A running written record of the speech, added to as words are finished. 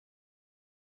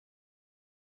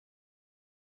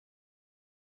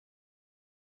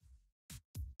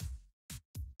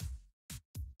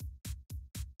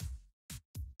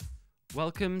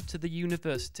Welcome to the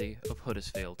University of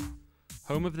Huddersfield,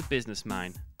 home of the business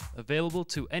mind, available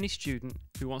to any student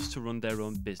who wants to run their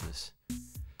own business.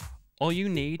 All you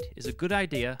need is a good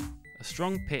idea, a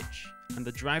strong pitch, and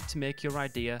the drive to make your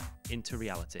idea into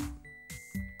reality.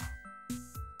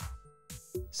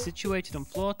 Situated on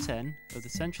floor 10 of the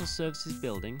Central Services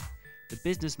building, the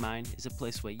Business Mine is a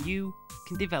place where you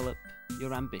can develop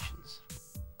your ambitions.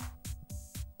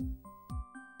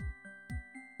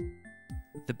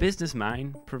 The Business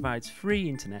Mine provides free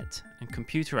internet and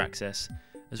computer access,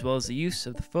 as well as the use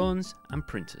of the phones and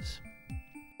printers.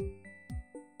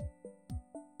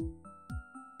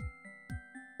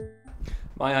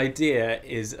 My idea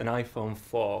is an iPhone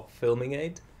 4 filming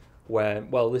aid where,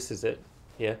 well, this is it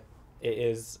here. It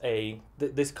is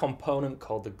this component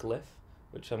called the glyph,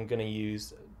 which I'm going to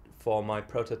use for my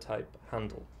prototype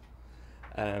handle.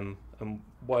 And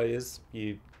what it is,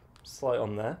 you slide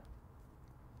on there,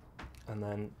 and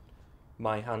then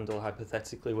my handle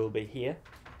hypothetically will be here,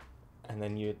 and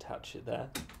then you attach it there,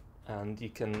 and you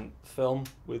can film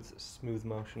with smooth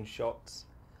motion shots,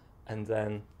 and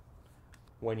then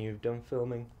when you've done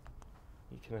filming,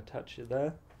 you can attach it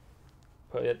there,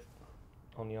 put it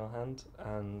on your hand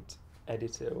and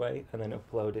edit it away, and then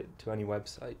upload it to any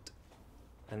website,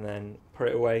 and then put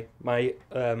it away. My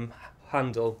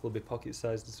handle will be pocket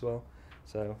sized as well,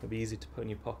 so it'll be easy to put in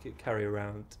your pocket, carry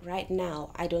around. Right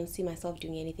now, I don't see myself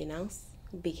doing anything else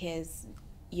because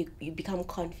you become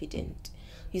confident.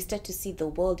 You start to see the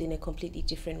world in a completely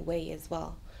different way as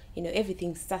well. You know,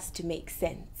 everything starts to make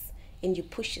sense and you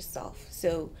push yourself.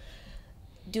 So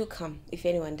do come. If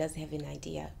anyone does have an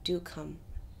idea, do come.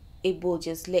 It will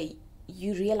just let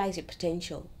you realize your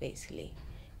potential, basically.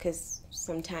 Because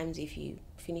sometimes if you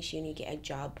finish uni, you get a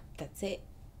job, that's it.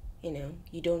 You know,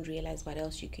 you don't realize what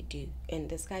else you could do. And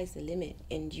the sky's the limit,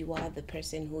 and you are the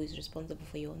person who is responsible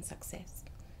for your own success.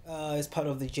 As part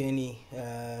of the journey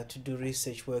to do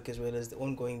research work as well as the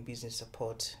ongoing business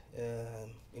support,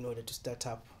 in order to start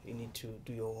up, you need to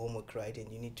do your homework right, and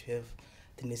you need to have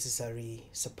the necessary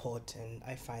support, and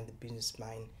I find the Business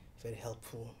Mine very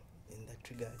helpful in that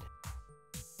regard.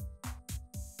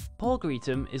 Paul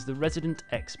Greetham is the resident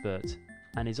expert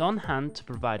and is on hand to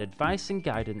provide advice and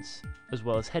guidance, as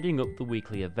well as heading up the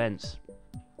weekly events.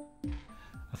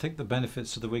 I think the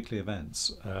benefits of the weekly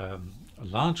events are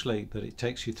largely that it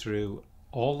takes you through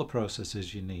all the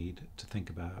processes you need to think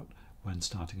about when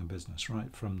starting a business,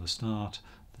 right from the start,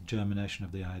 the germination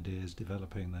of the ideas,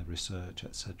 developing the research,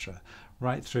 etc.,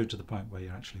 right through to the point where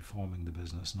you're actually forming the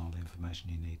business and all the information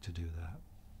you need to do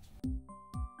that.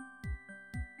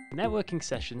 Networking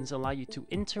sessions allow you to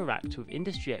interact with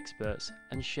industry experts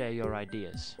and share your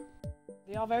ideas.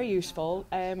 They are very useful,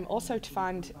 also to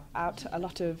find out a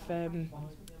lot of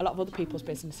other people's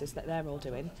businesses that they're all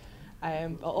doing,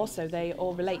 but also they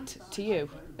all relate to you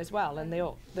as well, and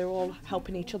they're all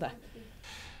helping each other.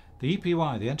 The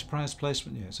EPY, the Enterprise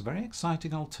Placement Year, is a very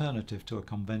exciting alternative to a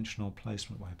conventional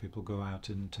placement where people go out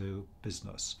into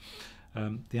business.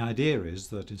 The idea is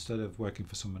that instead of working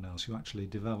for someone else, you actually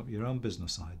develop your own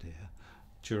business idea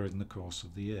during the course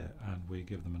of the year, and we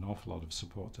give them an awful lot of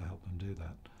support to help them do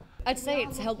that. I'd say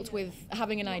it's helped with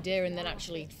having an idea and then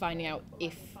actually finding out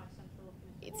if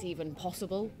it's even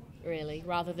possible, really,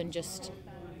 rather than just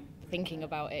thinking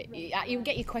about it. You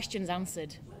get your questions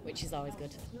answered, which is always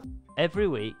good. Every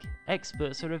week,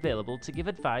 experts are available to give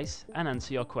advice and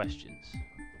answer your questions.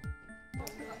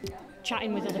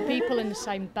 Chatting with other people in the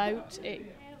same boat,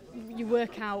 you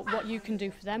work out what you can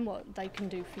do for them, what they can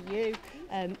do for you.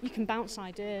 You can bounce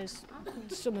ideas.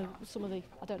 Some of the,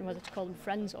 I don't know whether to call them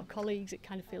friends or colleagues, it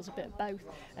kind of feels a bit of both.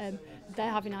 They're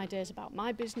having ideas about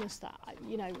my business that,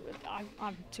 you know,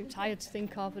 I'm too tired to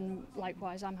think of, and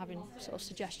likewise I'm having sort of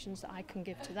suggestions that I can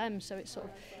give to them. So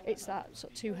it's that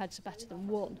sort of two heads are better than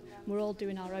one. We're all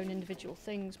doing our own individual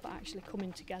things, but actually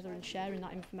coming together and sharing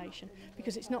that information,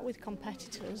 because it's not with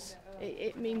competitors.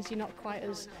 It means you're not quite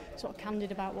as sort of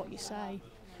candid about what you say.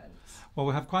 Well,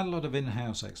 we have quite a lot of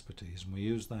in-house expertise, and we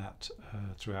use that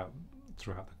throughout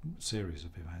the series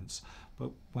of events.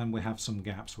 But when we have some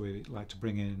gaps, we like to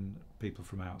bring in people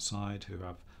from outside who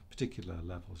have particular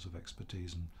levels of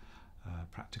expertise and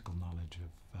practical knowledge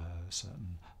of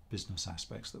certain business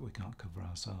aspects that we can't cover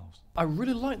ourselves. I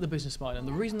really like the Business Mine, and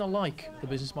the reason I like the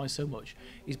Business Mine so much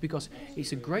is because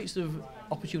it's a great sort of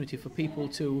opportunity for people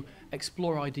to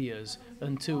explore ideas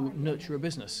and to nurture a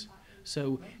business.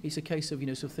 So it's a case of,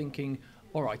 sort of thinking,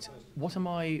 all right, what am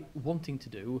I wanting to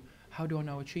do? How do I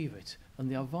now achieve it? And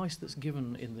the advice that's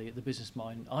given in the Business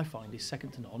Mine, I find, is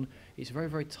second to none. It's very,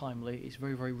 very timely, it's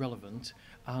very, very relevant,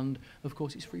 and of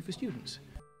course it's free for students.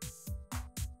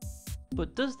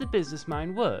 But does the Business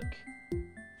Mine work?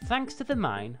 Thanks to the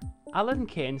mine, Alan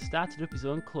Kane started up his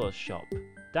own clothes shop,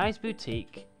 Di's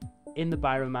Boutique, in the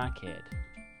Byram Arcade.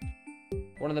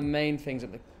 One of the main things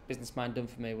that the Business Mind done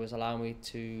for me was allow me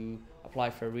to apply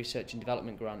for a research and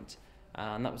development grant,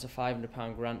 and that was a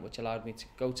 £500 grant which allowed me to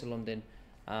go to London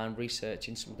and research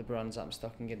in some of the brands that I'm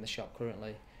stocking in the shop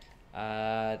currently.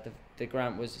 The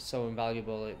grant was so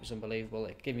invaluable, it was unbelievable.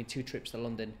 It gave me 2 trips to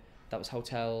London. That was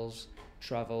hotels,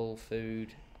 travel,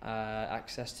 food,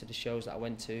 access to the shows that I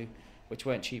went to, which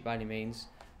weren't cheap by any means.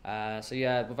 So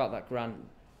yeah, without that grant,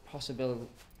 possible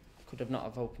could have not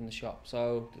have opened the shop.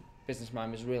 So the Business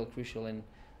Mind was real crucial in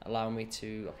allowing me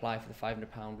to apply for the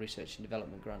 £500 research and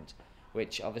development grant,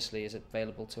 which obviously is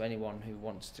available to anyone who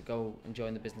wants to go and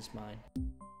join the Business Mind.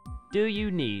 Do you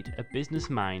need a business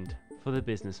mind for the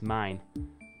business mine?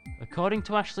 According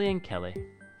to Ashley and Kelly,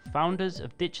 founders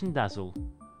of Ditch and Dazzle,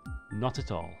 not at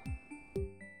all.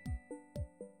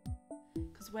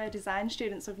 Because we're design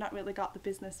students, so we've not really got the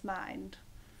business mind.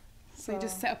 So you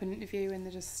just set up an interview and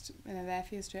they're there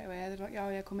for you straight away. They're like, oh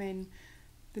yeah, come in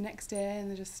the next day, and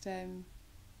they're just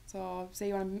so say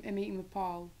you want a meeting with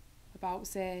Paul about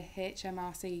say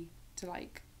HMRC, to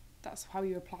like that's how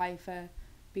you apply for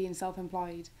being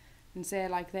self-employed, and say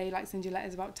like they like send you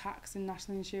letters about tax and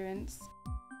national insurance.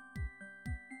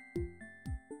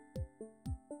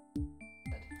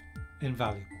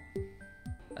 Invaluable.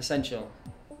 Essential.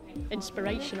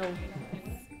 Inspirational.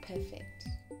 Perfect.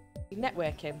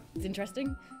 Networking. It's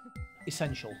interesting.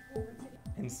 Essential.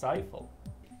 Insightful.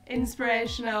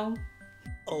 Inspirational.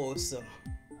 Awesome.